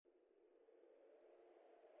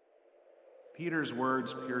Peter's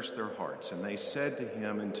words pierced their hearts, and they said to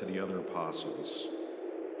him and to the other apostles,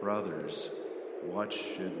 "Brothers, what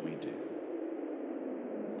should we do?"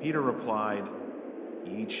 Peter replied,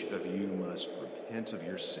 "Each of you must repent of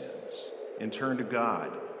your sins and turn to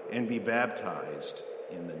God and be baptized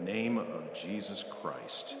in the name of Jesus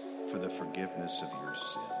Christ for the forgiveness of your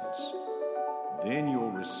sins. Then you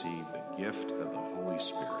will receive the gift of the Holy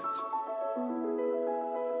Spirit."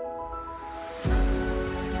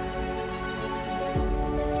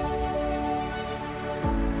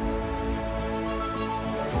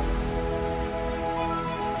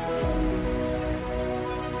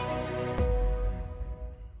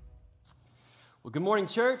 Well, good morning,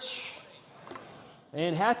 church,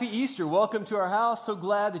 and happy Easter. Welcome to our house. So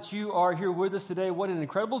glad that you are here with us today. What an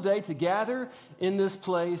incredible day to gather in this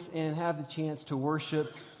place and have the chance to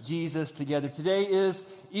worship Jesus together. Today is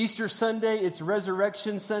Easter Sunday. It's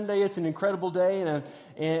Resurrection Sunday. It's an incredible day,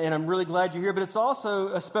 and I'm really glad you're here. But it's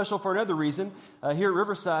also special for another reason. Here at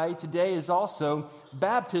Riverside, today is also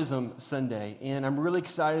Baptism Sunday, and I'm really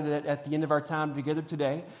excited that at the end of our time together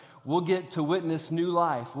today, we'll get to witness new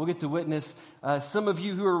life. We'll get to witness some of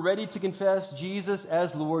you who are ready to confess Jesus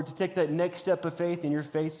as Lord, to take that next step of faith in your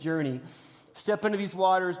faith journey. Step into these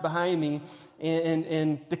waters behind me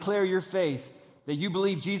and declare your faith, that you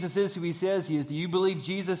believe Jesus is who he says he is, that you believe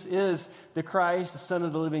Jesus is the Christ, the Son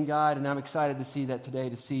of the living God. And I'm excited to see that today,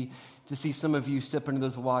 to see some of you step into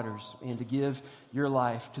those waters and to give your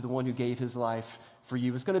life to the one who gave his life for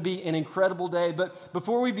you. It's going to be an incredible day. But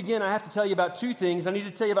before we begin, I have to tell you about two things. I need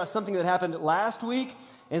to tell you about something that happened last week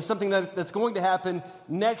and something that's going to happen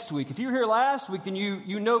next week. If you were here last week, then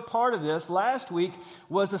you know part of this. Last week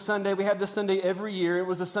was the Sunday. We have this Sunday every year. It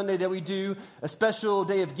was the Sunday that we do a special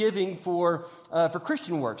day of giving for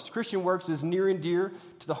Christian Works. Christian Works is near and dear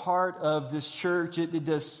to the heart of this church. It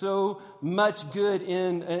does so much good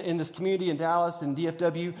in this community in Dallas and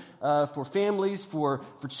DFW for families, for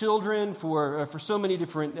children, for so many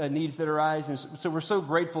different needs that arise. And so we're so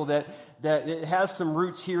grateful that it has some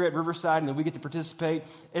roots here at Riverside and that we get to participate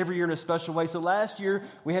every year in a special way. So last year,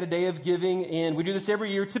 we had a day of giving, and we do this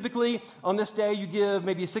every year. Typically, on this day, you give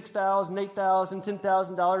maybe $6,000, $8,000,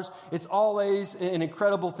 $10,000. It's always an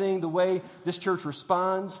incredible thing, the way this church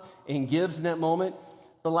responds and gives in that moment.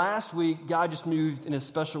 But last week, God just moved in a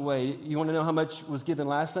special way. You want to know how much was given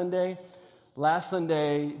last Sunday? Last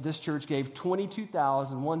Sunday, this church gave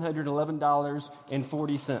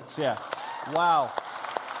 $22,111.40. Yeah. Wow.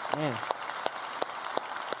 Man.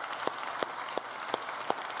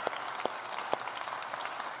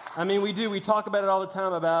 I mean, we do. We talk about it all the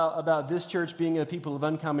time about this church being a people of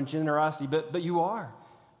uncommon generosity, but you are.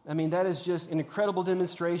 I mean, that is just an incredible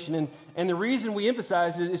demonstration. And the reason we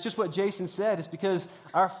emphasize it is just what Jason said. It's because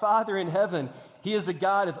our Father in heaven, he is a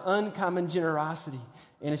God of uncommon generosity.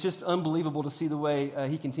 And it's just unbelievable to see the way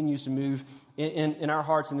he continues to move in our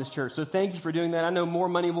hearts in this church. So thank you for doing that. I know more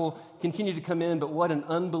money will continue to come in, but what an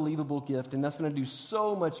unbelievable gift. And that's going to do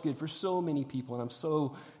so much good for so many people. And I'm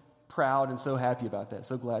so proud and so happy about that.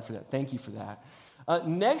 So glad for that. Thank you for that.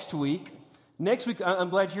 Next week, I'm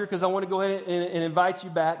glad you're here because I want to go ahead and invite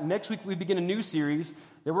you back. Next week, we begin a new series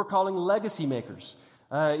that we're calling Legacy Makers.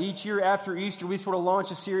 Each year after Easter, we sort of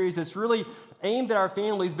launch a series that's really aimed at our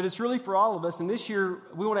families, but it's really for all of us. And this year,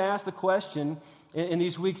 we want to ask the question in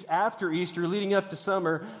these weeks after Easter, leading up to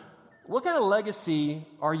summer, what kind of legacy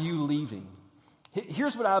are you leaving?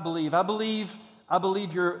 Here's what I believe. I believe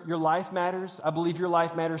your life matters. I believe your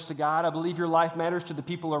life matters to God. I believe your life matters to the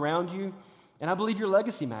people around you. And I believe your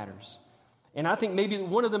legacy matters. And I think maybe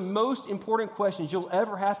one of the most important questions you'll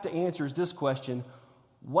ever have to answer is this question: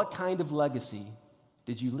 what kind of legacy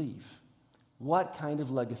did you leave? What kind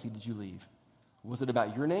of legacy did you leave? Was it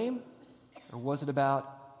about your name, or was it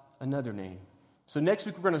about another name? So next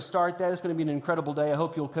week we're going to start that. It's going to be an incredible day. I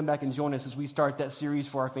hope you'll come back and join us as we start that series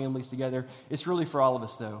for our families together. It's really for all of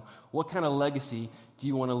us, though. What kind of legacy do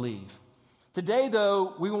you want to leave? Today,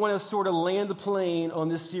 though, we want to sort of land the plane on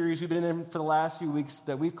this series we've been in for the last few weeks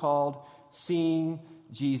that we've called Seeing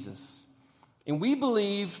Jesus. And we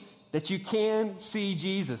believe that you can see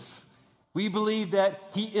Jesus. We believe that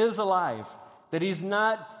he is alive, that he's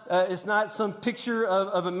not, it's not some picture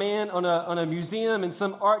of a man on a museum in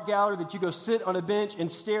some art gallery that you go sit on a bench and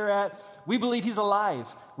stare at. We believe he's alive.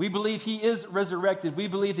 We believe he is resurrected. We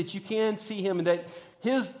believe that you can see him and that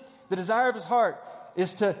the desire of his heart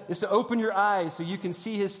is to open your eyes so you can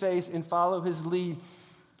see his face and follow his lead.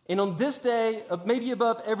 And on this day, maybe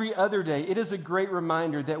above every other day, it is a great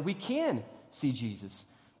reminder that we can see Jesus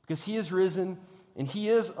because he is risen and he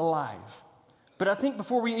is alive. But I think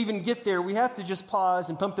before we even get there, we have to just pause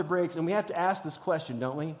and pump the brakes, and we have to ask this question,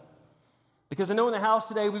 don't we? Because I know in the house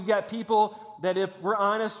today we've got people that, if we're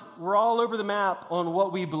honest, we're all over the map on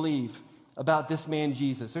what we believe about this man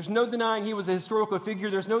Jesus. There's no denying he was a historical figure.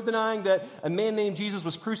 There's no denying that a man named Jesus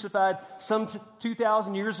was crucified some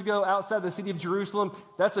 2,000 years ago outside the city of Jerusalem.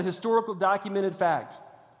 That's a historical documented fact.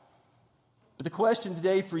 But the question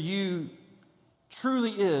today for you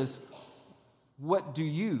truly is, what do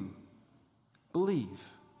you believe?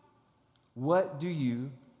 What do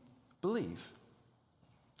you believe?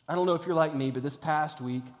 I don't know if you're like me, but this past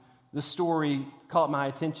week, this story caught my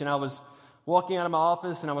attention. I was walking out of my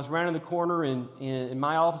office, and I was rounding the corner, and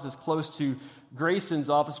my office is close to Grayson's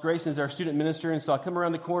office. Grayson is our student minister, and so I come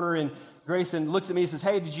around the corner, and Grayson looks at me and says,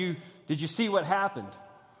 "Hey, did you see what happened?"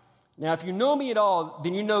 Now, if you know me at all,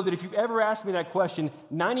 then you know that if you've ever asked me that question,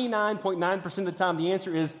 99.9% of the time the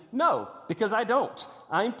answer is no, because I don't.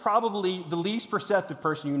 I'm probably the least perceptive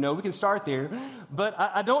person you know. We can start there. But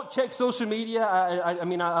I don't check social media. I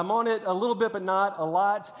mean, I'm on it a little bit, but not a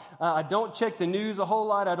lot. I don't check the news a whole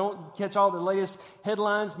lot. I don't catch all the latest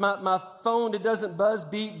headlines. My phone, it doesn't buzz,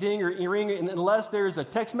 beep, ding, or ring unless there's a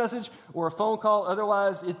text message or a phone call.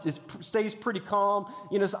 Otherwise, it stays pretty calm.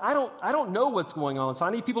 You know, so I don't know what's going on. So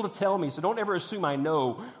I need people to tell me. So don't ever assume I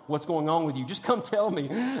know what's going on with you. Just come tell me,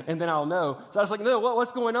 and then I'll know. So I was like, no,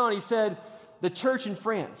 what's going on? He said, the church in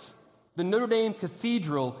France, the Notre Dame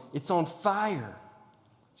Cathedral, it's on fire.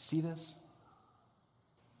 Did you see this?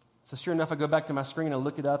 So sure enough, I go back to my screen, I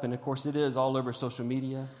look it up, and of course it is all over social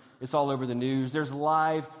media. It's all over the news. There's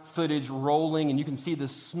live footage rolling, and you can see the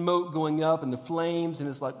smoke going up and the flames, and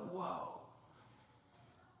it's like, whoa.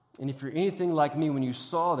 And if you're anything like me, when you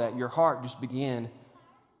saw that, your heart just began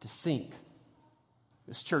to sink.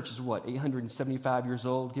 This church is what, 875 years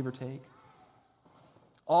old, give or take?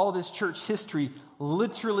 All this church history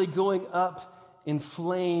literally going up in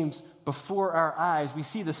flames before our eyes. We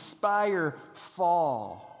see the spire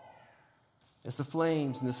fall as the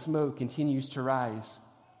flames and the smoke continues to rise.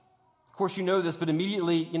 Of course, you know this, but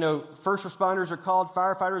immediately, first responders are called,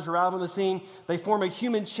 firefighters arrive on the scene. They form a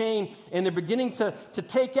human chain, and they're beginning to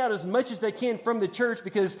take out as much as they can from the church,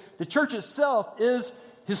 because the church itself is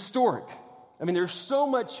historic. I mean, there's so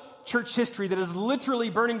much church history that is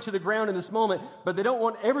literally burning to the ground in this moment, but they don't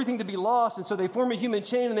want everything to be lost, and so they form a human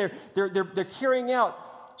chain, and they're carrying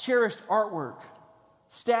out cherished artwork,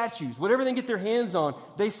 statues, whatever they can get their hands on.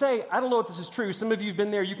 They say, I don't know if this is true. Some of you have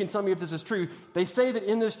been there. You can tell me if this is true. They say that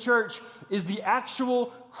in this church is the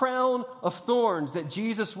actual crown of thorns that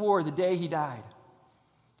Jesus wore the day he died,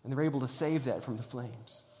 and they're able to save that from the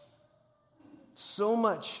flames. So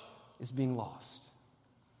much is being lost.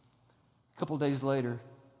 A couple days later,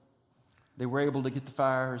 they were able to get the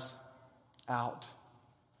fires out.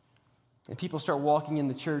 And people start walking in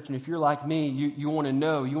the church, and if you're like me, you want to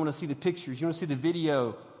know, you want to see the pictures, you want to see the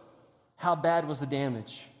video. How bad was the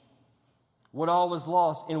damage? What all was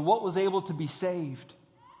lost, and what was able to be saved?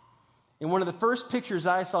 And one of the first pictures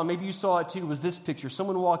I saw, maybe you saw it too, was this picture.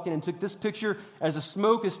 Someone walked in and took this picture as the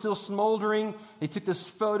smoke is still smoldering. They took this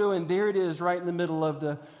photo, and there it is right in the middle of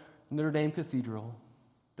the Notre Dame Cathedral.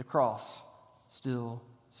 The cross still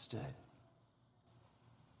stood.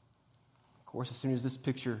 Of course, as soon as this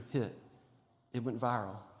picture hit, it went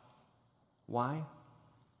viral. Why?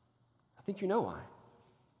 I think you know why.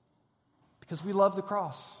 Because we love the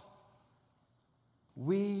cross.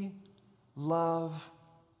 We love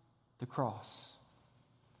the cross.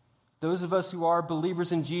 Those of us who are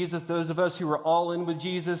believers in Jesus, those of us who are all in with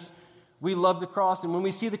Jesus, we love the cross. And when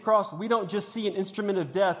we see the cross, we don't just see an instrument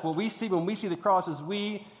of death. What we see when we see the cross is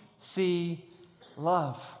we see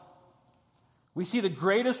love. We see the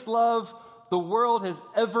greatest love the world has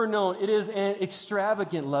ever known. It is an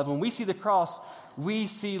extravagant love. When we see the cross, we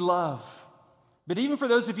see love. But even for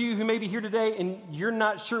those of you who may be here today and you're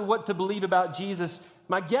not sure what to believe about Jesus,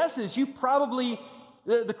 my guess is you probably,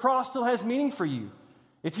 the cross still has meaning for you.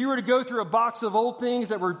 If you were to go through a box of old things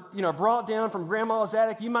that were, brought down from grandma's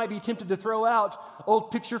attic, you might be tempted to throw out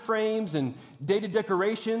old picture frames and dated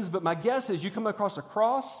decorations. But my guess is you come across a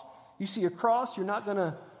cross, you see a cross, you're not going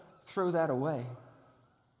to throw that away.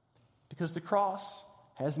 Because the cross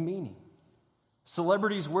has meaning.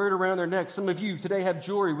 Celebrities wear it around their necks. Some of you today have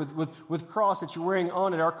jewelry with cross that you're wearing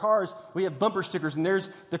on it. Our cars, we have bumper stickers, and there's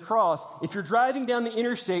the cross. If you're driving down the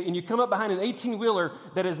interstate and you come up behind an 18-wheeler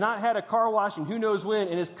that has not had a car wash in who knows when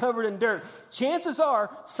and is covered in dirt, chances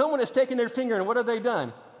are someone has taken their finger, and what have they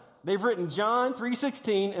done? They've written John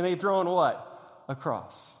 3:16, and they've drawn what? A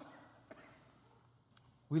cross.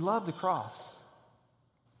 We love the cross.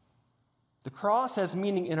 The cross has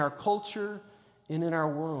meaning in our culture and in our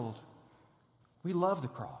world. We love the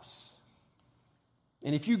cross.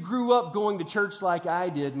 And if you grew up going to church like I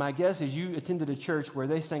did, my guess is you attended a church where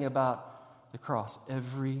they sang about the cross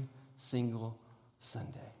every single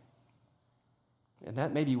Sunday. And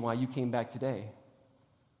that may be why you came back today.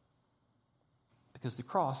 Because the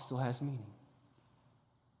cross still has meaning.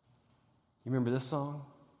 You remember this song?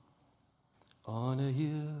 On a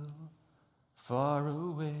hill far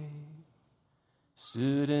away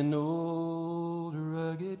stood an old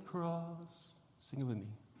rugged cross. Sing it with me.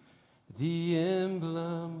 The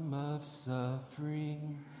emblem of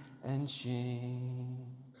suffering and shame.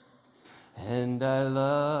 And I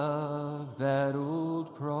love that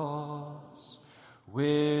old cross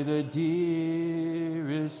where the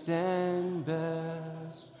dearest and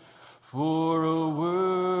best for a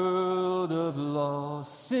world of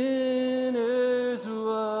lost sinners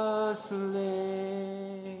was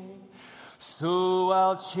slain. So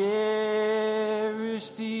I'll cherish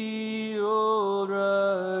the old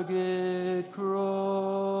rugged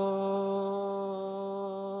cross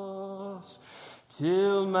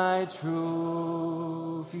till my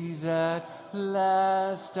trophies at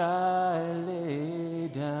last I lay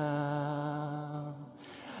down.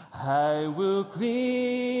 I will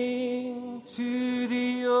cling to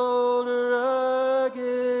the old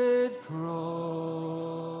rugged cross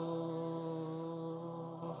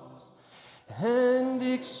and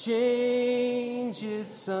exchange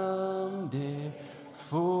it someday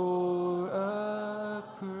for a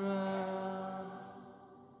crown.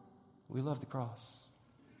 We love the cross.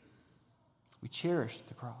 We cherish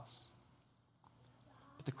the cross.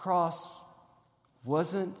 But the cross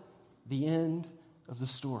wasn't the end of the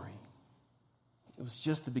story. It was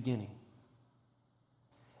just the beginning.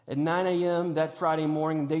 At 9 a.m. that Friday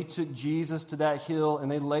morning, they took Jesus to that hill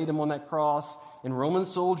and they laid him on that cross, and Roman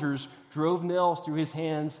soldiers drove nails through his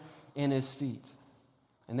hands and his feet.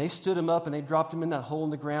 And they stood him up and they dropped him in that hole in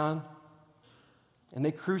the ground and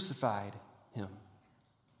they crucified him.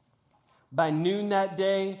 By noon that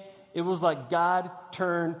day, it was like God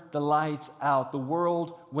turned the lights out. The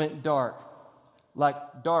world went dark.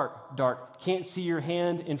 Like dark, dark. Can't see your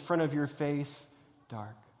hand in front of your face.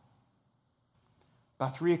 Dark. By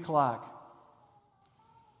 3 o'clock,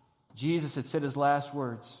 Jesus had said his last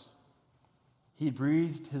words. He had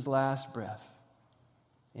breathed his last breath.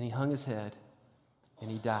 And he hung his head and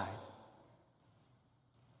he died.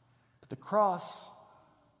 But the cross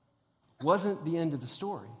wasn't the end of the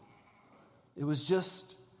story. It was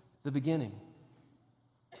just the beginning.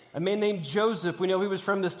 A man named Joseph, we know he was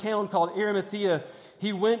from this town called Arimathea.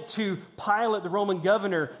 He went to Pilate, the Roman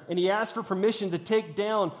governor, and he asked for permission to take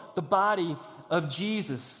down the body of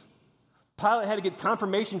Jesus. Pilate had to get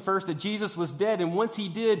confirmation first that Jesus was dead, and once he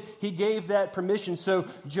did, he gave that permission. So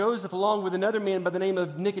Joseph, along with another man by the name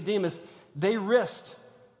of Nicodemus, they risked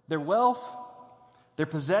their wealth, their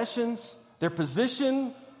possessions, their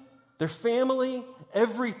position, their family,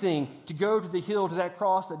 everything to go to the hill, to that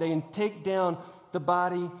cross that day and take down the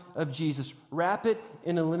body of Jesus, wrap it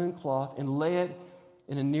in a linen cloth, and lay it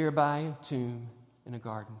in a nearby tomb in a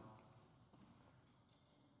garden.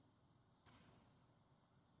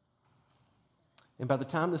 And by the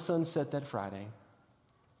time the sun set that Friday,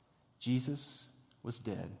 Jesus was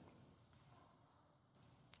dead.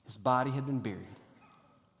 His body had been buried,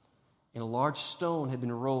 and a large stone had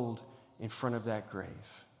been rolled in front of that grave.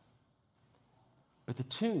 But the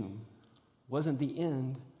tomb wasn't the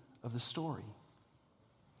end of the story.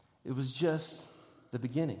 It was just the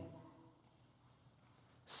beginning.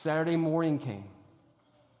 Saturday morning came.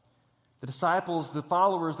 The disciples, the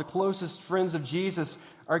followers, the closest friends of Jesus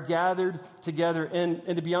are gathered together. And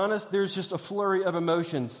to be honest, there's just a flurry of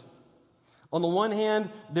emotions. On the one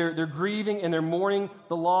hand, they're grieving and they're mourning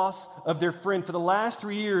the loss of their friend. For the last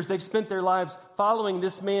 3 years, they've spent their lives following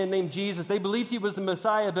this man named Jesus. They believed he was the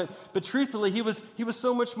Messiah, but truthfully, he was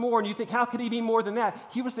so much more. And you think, how could he be more than that?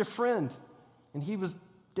 He was their friend, and he was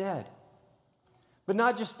dead. But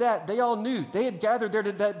not just that, they all knew. They had gathered there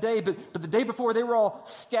that day, but the day before, they were all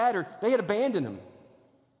scattered. They had abandoned him.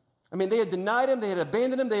 I mean, they had denied him, they had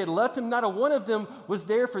abandoned him, they had left him. Not a one of them was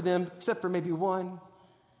there for them, except for maybe one.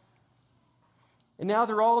 And now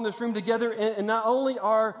they're all in this room together, and not only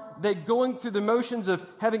are they going through the motions of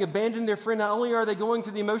having abandoned their friend, not only are they going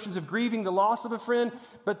through the emotions of grieving the loss of a friend,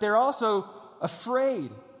 but they're also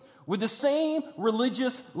afraid. Would the same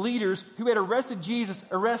religious leaders who had arrested Jesus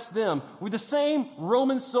arrest them? Would the same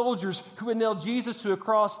Roman soldiers who had nailed Jesus to a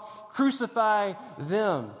cross crucify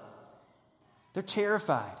them? They're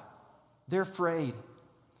terrified. They're afraid.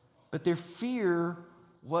 But their fear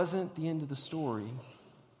wasn't the end of the story.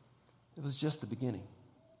 It was just the beginning.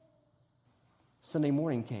 Sunday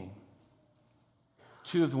morning came.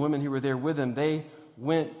 Two of the women who were there with him, they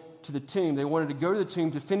went to the tomb. They wanted to go to the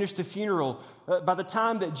tomb to finish the funeral by the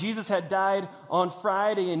time that Jesus had died on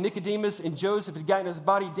Friday and Nicodemus and Joseph had gotten his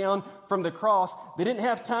body down from the cross, they didn't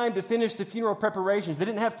have time to finish the funeral preparations. They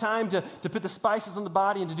didn't have time to put the spices on the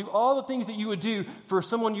body and to do all the things that you would do for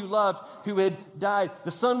someone you loved who had died.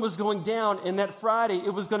 The sun was going down, and that Friday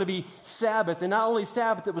it was going to be Sabbath. And not only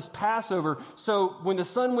Sabbath, it was Passover. So when the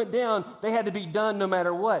sun went down, they had to be done no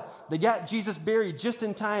matter what. They got Jesus buried just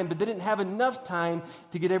in time, but they didn't have enough time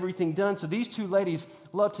to get everything done. So these two ladies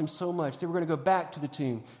loved him so much. They were going to go back to the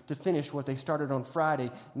tomb to finish what they started on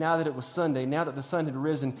Friday. Now that it was Sunday, now that the sun had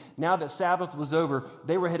risen, now that Sabbath was over,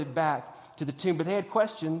 they were headed back to the tomb. But they had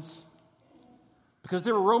questions because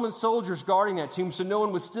there were Roman soldiers guarding that tomb, so no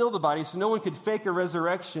one would steal the body, so no one could fake a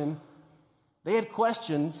resurrection. They had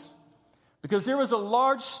questions because there was a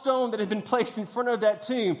large stone that had been placed in front of that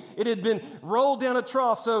tomb. It had been rolled down a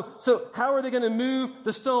trough. So how are they going to move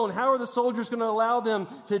the stone? How are the soldiers going to allow them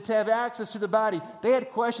to have access to the body? They had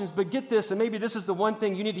questions, but get this, and maybe this is the one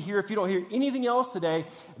thing you need to hear if you don't hear anything else today.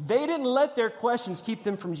 They didn't let their questions keep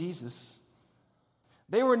them from Jesus.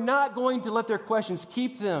 They were not going to let their questions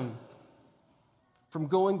keep them from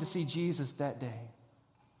going to see Jesus that day.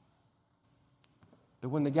 But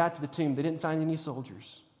when they got to the tomb, they didn't find any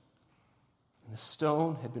soldiers. And the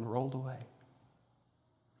stone had been rolled away.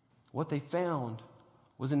 What they found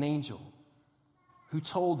was an angel who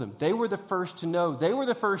told them. They were the first to know. They were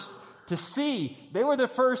the first to see. They were the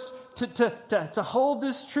first to hold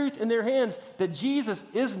this truth in their hands that Jesus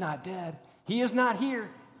is not dead. He is not here.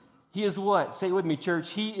 He is what? Say it with me, church.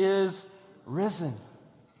 He is risen.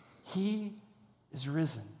 He is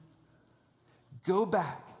risen. Go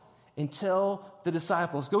back and tell the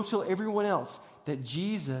disciples, go tell everyone else that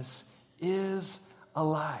Jesus is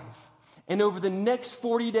alive. And over the next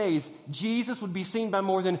 40 days, Jesus would be seen by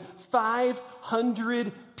more than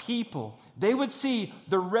 500 people. They would see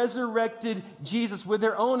the resurrected Jesus with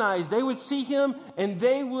their own eyes. They would see him and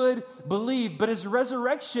they would believe. But his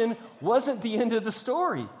resurrection wasn't the end of the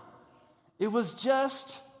story. It was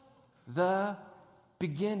just the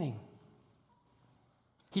beginning.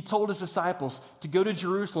 He told his disciples to go to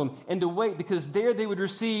Jerusalem and to wait because there they would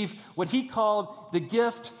receive what he called the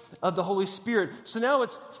gift of the Holy Spirit. So now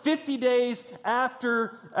it's 50 days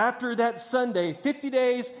after that Sunday, 50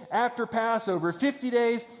 days after Passover, 50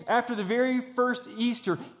 days after the very first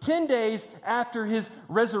Easter, 10 days after his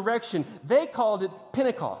resurrection. They called it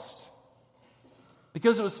Pentecost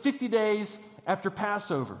because it was 50 days after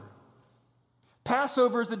Passover.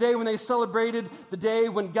 Passover is the day when they celebrated the day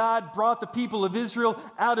when God brought the people of Israel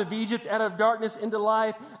out of Egypt, out of darkness into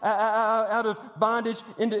life, out of bondage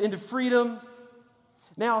into freedom.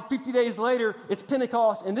 Now, 50 days later, it's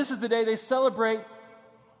Pentecost, and this is the day they celebrate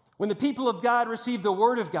when the people of God received the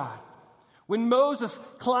Word of God. When Moses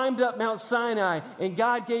climbed up Mount Sinai and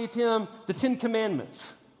God gave him the Ten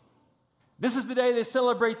Commandments. This is the day they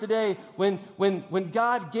celebrate the day when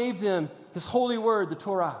God gave them his holy word, the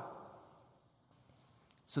Torah.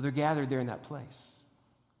 So they're gathered there in that place.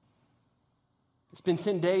 It's been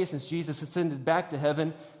 10 days since Jesus ascended back to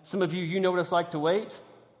heaven. Some of you, you know what it's like to wait.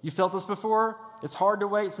 You felt this before? It's hard to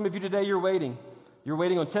wait. Some of you today, you're waiting. You're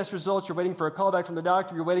waiting on test results. You're waiting for a call back from the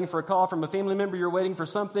doctor. You're waiting for a call from a family member. You're waiting for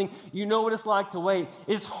something. You know what it's like to wait.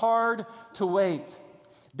 It's hard to wait.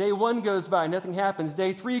 Day 1 goes by, nothing happens.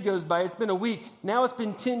 Day 3 goes by, it's been a week. Now it's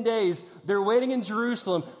been 10 days. They're waiting in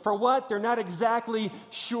Jerusalem. For what? They're not exactly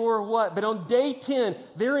sure what. But on day 10,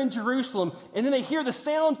 they're in Jerusalem, and then they hear the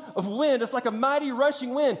sound of wind. It's like a mighty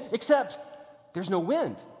rushing wind, except there's no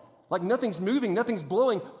wind. Like nothing's moving, nothing's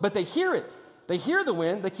blowing, but they hear it. They hear the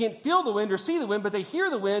wind. They can't feel the wind or see the wind, but they hear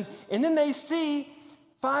the wind, and then they see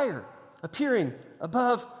fire appearing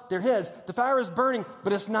above their heads. The fire is burning,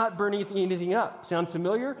 but it's not burning anything up. Sound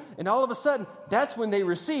familiar? And all of a sudden, that's when they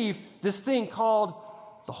receive this thing called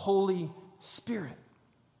the Holy Spirit.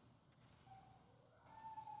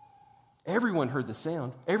 Everyone heard the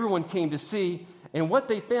sound. Everyone came to see. And what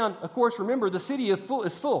they found, of course, remember, the city is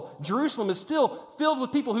full. Jerusalem is still filled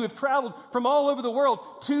with people who have traveled from all over the world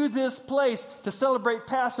to this place to celebrate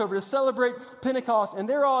Passover, to celebrate Pentecost. And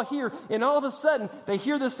they're all here. And all of a sudden, they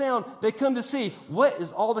hear the sound. They come to see, what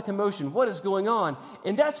is all the commotion? What is going on?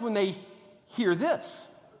 And that's when they hear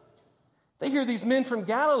this. They hear these men from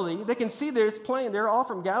Galilee. They can see that it's plain. They're all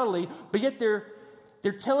from Galilee. But yet they're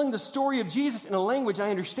telling the story of Jesus in a language I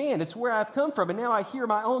understand. It's where I've come from, and now I hear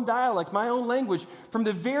my own dialect, my own language. From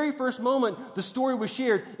the very first moment the story was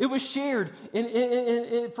shared, it was shared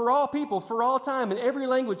for all people, for all time, in every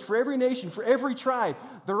language, for every nation, for every tribe.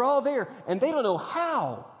 They're all there, and they don't know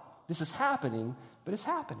how this is happening, but it's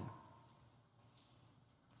happening.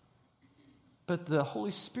 But the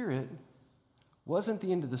Holy Spirit wasn't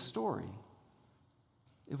the end of the story.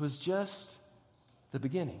 It was just the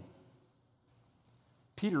beginning.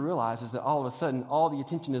 Peter realizes that all of a sudden all the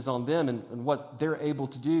attention is on them and what they're able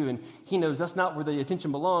to do, and he knows that's not where the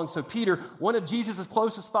attention belongs. So Peter, one of Jesus'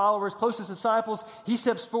 closest followers, closest disciples, he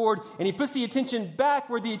steps forward and he puts the attention back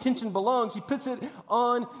where the attention belongs. He puts it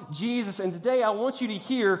on Jesus. And today I want you to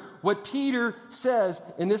hear what Peter says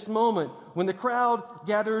in this moment when the crowd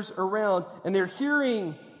gathers around and they're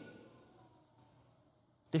hearing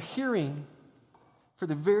for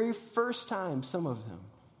the very first time, some of them,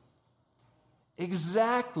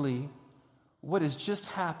 exactly what has just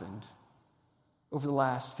happened over the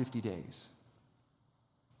last 50 days.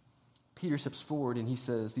 Peter steps forward and he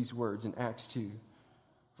says these words in Acts 2,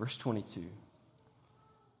 verse 22.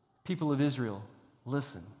 People of Israel,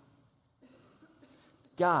 listen.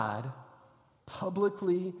 God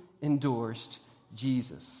publicly endorsed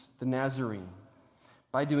Jesus, the Nazarene,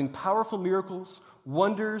 by doing powerful miracles,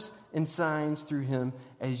 wonders, and signs through him,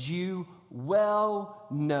 as you well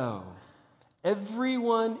know.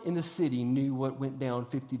 Everyone in the city knew what went down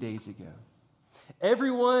 50 days ago.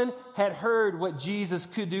 Everyone had heard what Jesus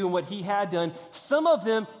could do and what he had done. Some of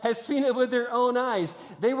them had seen it with their own eyes.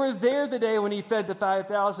 They were there the day when he fed the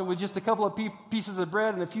 5,000 with just a couple of pieces of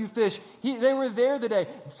bread and a few fish. They were there the day.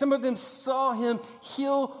 Some of them saw him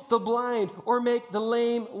heal the blind or make the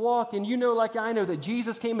lame walk. And you know, like I know, that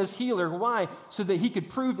Jesus came as healer. Why? So that he could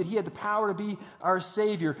prove that he had the power to be our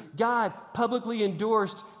Savior. God publicly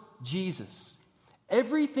endorsed Jesus.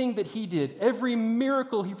 Everything that he did, every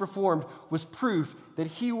miracle he performed was proof that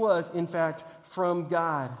he was, in fact, from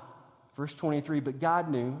God. Verse 23, but God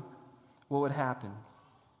knew what would happen.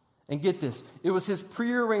 And get this, it was his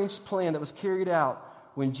prearranged plan that was carried out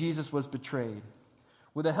when Jesus was betrayed.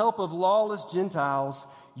 With the help of lawless Gentiles,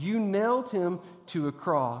 you nailed him to a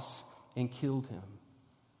cross and killed him.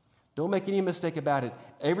 Don't make any mistake about it.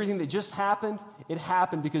 Everything that just happened, it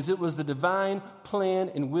happened because it was the divine plan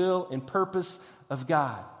and will and purpose of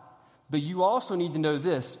God. But you also need to know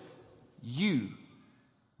this. You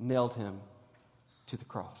nailed him to the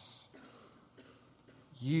cross.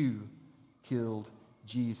 You killed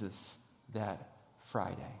Jesus that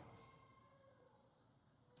Friday.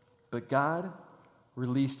 But God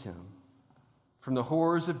released him from the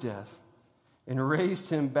horrors of death and raised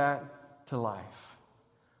him back to life.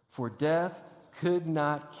 For death could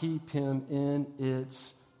not keep him in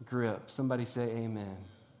its grip. Somebody say amen.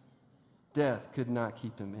 Death could not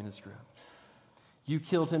keep him in his grip. You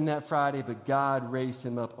killed him that Friday, but God raised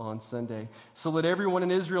him up on Sunday. So let everyone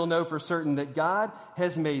in Israel know for certain that God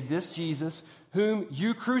has made this Jesus, whom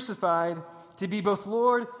you crucified, to be both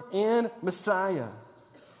Lord and Messiah.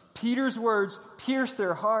 Peter's words pierced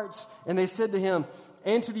their hearts, and they said to him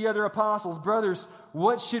and to the other apostles, brothers,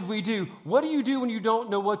 what should we do? What do you do when you don't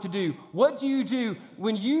know what to do? What do you do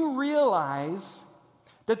when you realize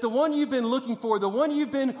that the one you've been looking for, the one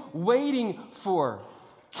you've been waiting for,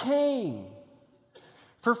 came?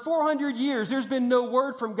 For 400 years, there's been no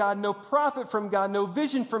word from God, no prophet from God, no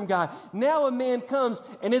vision from God. Now a man comes,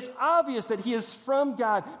 and it's obvious that he is from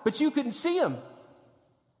God, but you couldn't see him.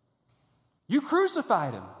 You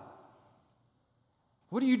crucified him.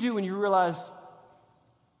 What do you do when you realize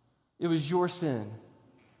it was your sin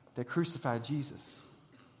that crucified Jesus?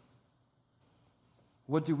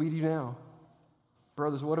 What do we do now?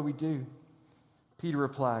 Brothers, what do we do? Peter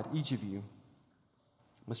replied, each of you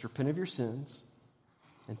must repent of your sins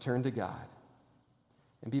and turn to God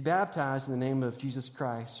and be baptized in the name of Jesus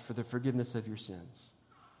Christ for the forgiveness of your sins.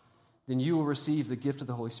 Then you will receive the gift of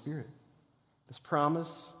the Holy Spirit. This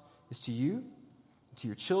promise is to you, to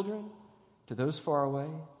your children, to those far away,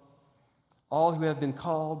 all who have been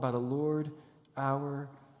called by the Lord our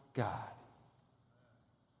God.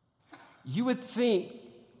 You would think,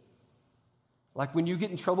 like when you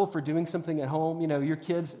get in trouble for doing something at home, your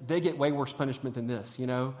kids, they get way worse punishment than this,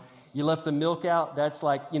 You left the milk out, that's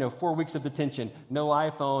like, 4 weeks of detention. No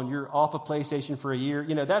iPhone, you're off of PlayStation for a year.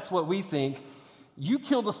 That's what we think. You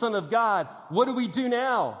killed the Son of God. What do we do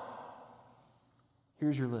now?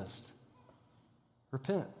 Here's your list.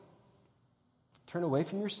 Repent. Turn away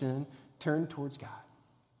from your sin. Turn towards God.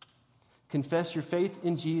 Confess your faith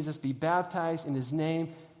in Jesus. Be baptized in his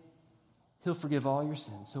name. He'll forgive all your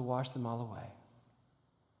sins. He'll wash them all away.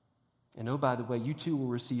 And oh, by the way, you too will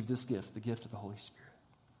receive this gift, the gift of the Holy Spirit.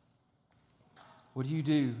 What do you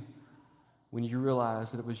do when you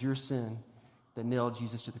realize that it was your sin that nailed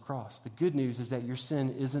Jesus to the cross? The good news is that your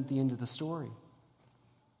sin isn't the end of the story.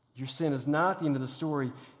 Your sin is not the end of the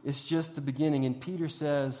story. It's just the beginning. And Peter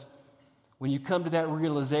says, when you come to that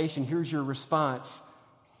realization, here's your response.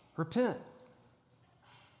 Repent.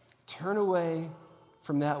 Turn away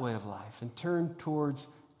from that way of life and turn towards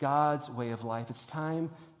God's way of life. It's time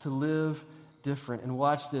to live different. And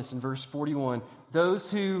watch this in verse 41.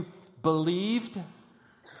 Those who believed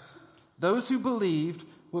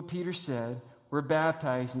what Peter said were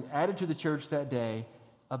baptized and added to the church that day,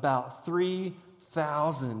 about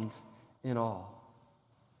 3,000 in all.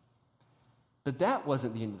 But that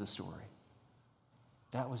wasn't the end of the story.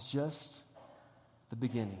 That was just the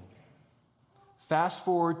beginning. Fast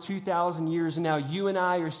forward 2,000 years, and now you and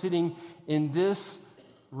I are sitting in this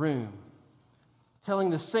room, telling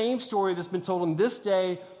the same story that's been told on this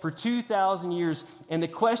day for 2,000 years. And the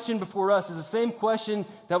question before us is the same question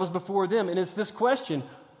that was before them. And it's this question: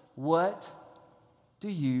 what do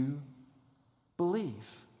you believe?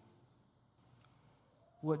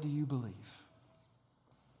 What do you believe?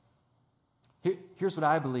 Here's what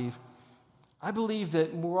I believe. I believe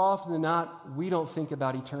that more often than not, we don't think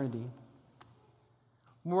about eternity.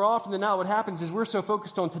 More often than not, what happens is we're so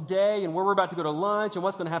focused on today and where we're about to go to lunch and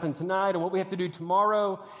what's going to happen tonight and what we have to do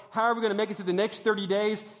tomorrow. How are we going to make it through the next 30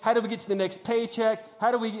 days? How do we get to the next paycheck?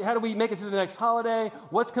 How do we make it through the next holiday?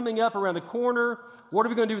 What's coming up around the corner? What are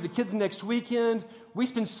we going to do with the kids next weekend? We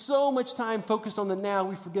spend so much time focused on the now,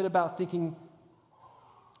 we forget about thinking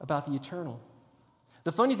about the eternal.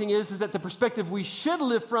 The funny thing is that the perspective we should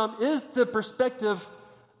live from is the perspective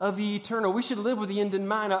of the eternal. We should live with the end in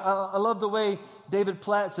mind. I love the way David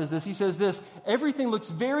Platt says this. He says this: everything looks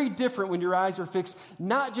very different when your eyes are fixed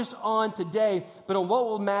not just on today, but on what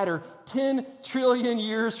will matter 10 trillion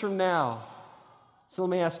years from now. So let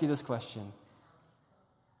me ask you this question.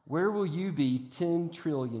 Where will you be 10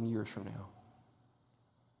 trillion years from now?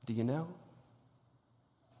 Do you know?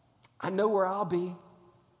 I know where I'll be.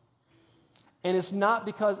 And it's not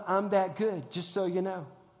because I'm that good, just so you know.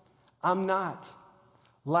 I'm not.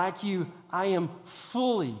 Like you, I am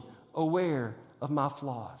fully aware of my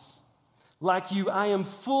flaws. Like you, I am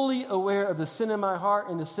fully aware of the sin in my heart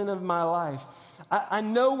and the sin of my life. I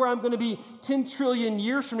know where I'm going to be 10 trillion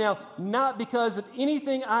years from now, not because of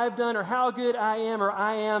anything I've done or how good I am or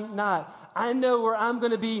I am not. I know where I'm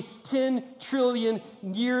going to be 10 trillion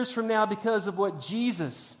years from now because of what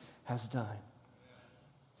Jesus has done.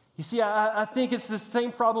 You see, I think it's the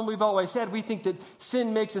same problem we've always had. We think that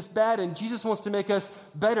sin makes us bad and Jesus wants to make us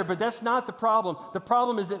better, but that's not the problem. The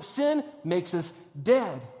problem is that sin makes us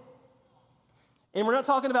dead. And we're not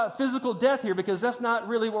talking about physical death here, because that's not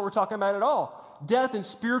really what we're talking about at all. Death in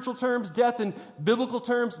spiritual terms, death in biblical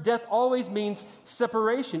terms, death always means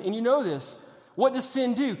separation. And you know this. What does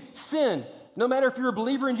sin do? Sin, no matter if you're a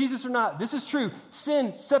believer in Jesus or not, this is true.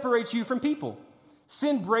 Sin separates you from people.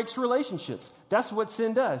 Sin breaks relationships. That's what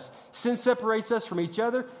sin does. Sin separates us from each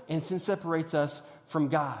other, and sin separates us from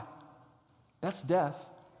God. That's death.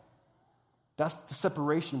 That's the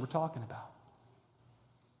separation we're talking about.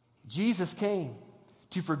 Jesus came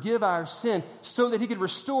to forgive our sin so that he could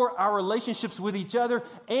restore our relationships with each other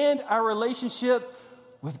and our relationship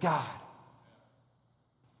with God.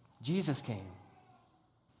 Jesus came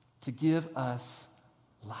to give us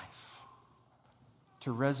life,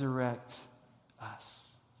 to resurrect us.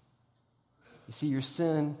 You see, your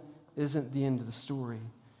sin isn't the end of the story.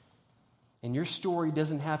 And your story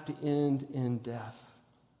doesn't have to end in death.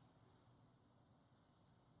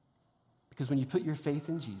 Because when you put your faith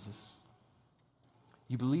in Jesus,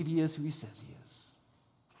 you believe he is who he says he is.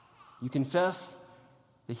 You confess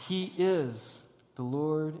that he is the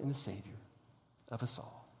Lord and the Savior of us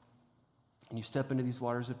all. And you step into these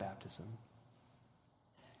waters of baptism.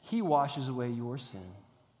 He washes away your sin.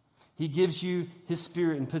 He gives you his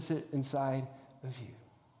Spirit and puts it inside of you.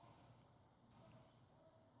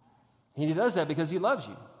 And he does that because he loves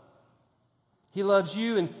you. He loves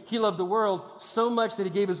you and he loved the world so much that he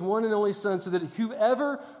gave his one and only Son so that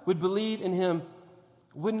whoever would believe in him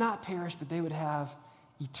would not perish, but they would have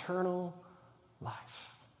eternal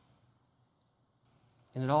life.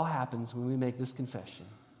 And it all happens when we make this confession.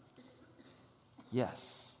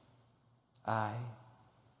 Yes, I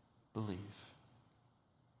believe.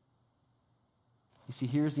 You see,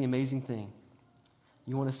 here's the amazing thing.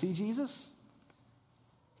 You want to see Jesus?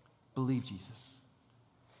 Believe Jesus.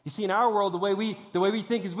 You see, in our world, the way we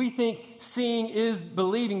think is we think seeing is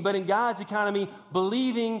believing, but in God's economy,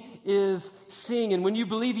 believing is seeing. And when you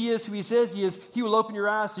believe he is who he says he is, he will open your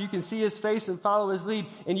eyes so you can see his face and follow his lead,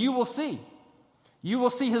 and you will see. You will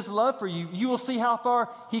see his love for you. You will see how far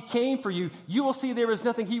he came for you. You will see there is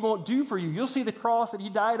nothing he won't do for you. You'll see the cross that he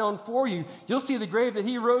died on for you. You'll see the grave that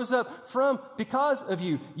he rose up from because of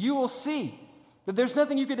you. You will see that there's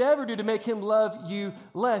nothing you could ever do to make him love you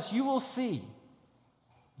less. You will see.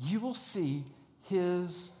 You will see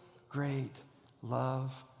his great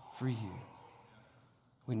love for you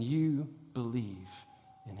when you believe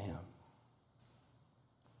in him.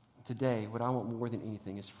 Today, what I want more than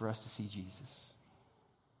anything is for us to see Jesus.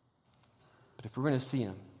 But if we're going to see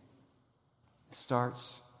him, it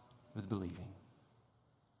starts with believing.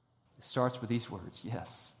 It starts with these words,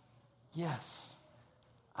 yes, yes,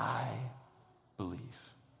 I believe.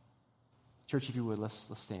 Church, if you would, let's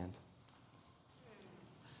stand.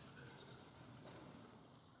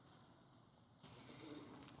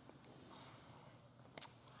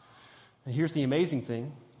 And here's the amazing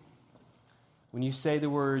thing. When you say the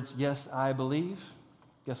words, yes, I believe,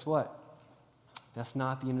 guess what? That's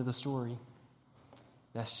not the end of the story.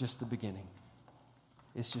 That's just the beginning.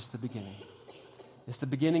 It's just the beginning. It's the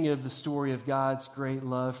beginning of the story of God's great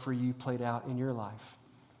love for you played out in your life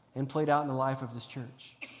and played out in the life of this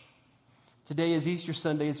church. Today is Easter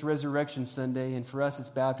Sunday, it's Resurrection Sunday, and for us it's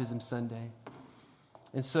Baptism Sunday.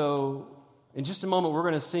 And so, in just a moment, we're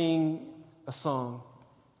going to sing a song.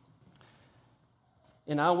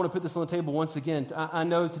 And I want to put this on the table once again. I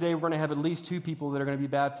know today we're going to have at least 2 people that are going to be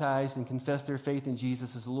baptized and confess their faith in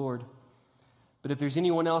Jesus as Lord. But if there's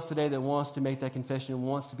anyone else today that wants to make that confession and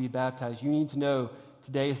wants to be baptized, you need to know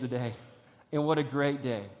today is the day. And what a great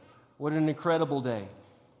day. What an incredible day.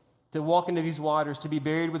 To walk into these waters, to be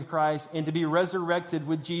buried with Christ, and to be resurrected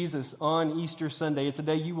with Jesus on Easter Sunday. It's a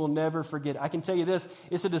day you will never forget. I can tell you this,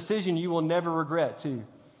 it's a decision you will never regret, too.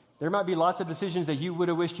 There might be lots of decisions that you would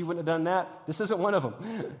have wished you wouldn't have done that. This isn't one of them.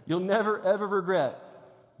 You'll never, ever regret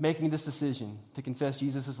making this decision to confess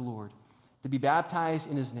Jesus as Lord, to be baptized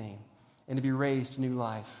in his name, and to be raised to new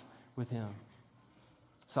life with him.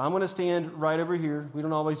 So I'm going to stand right over here. We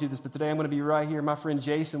don't always do this, but today I'm going to be right here. My friend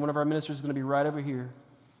Jason, one of our ministers, is going to be right over here.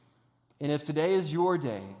 And if today is your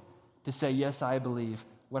day to say, yes, I believe,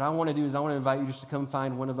 what I want to do is I want to invite you just to come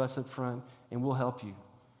find one of us up front, and we'll help you.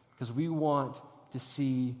 Because we want to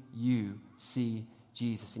see you see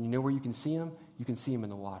Jesus. And you know where you can see him? You can see him in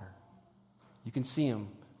the water. You can see him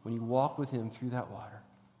when you walk with him through that water.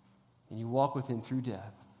 And you walk with him through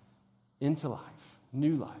death into life,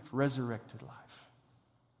 new life, resurrected life.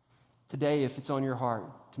 Today, if it's on your heart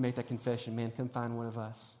to make that confession, man, come find one of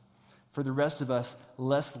us. For the rest of us,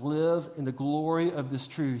 let's live in the glory of this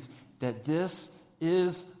truth that this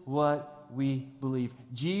is what we believe.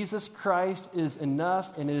 Jesus Christ is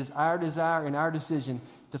enough, and it is our desire and our decision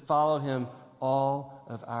to follow him all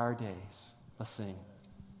of our days. Let's sing.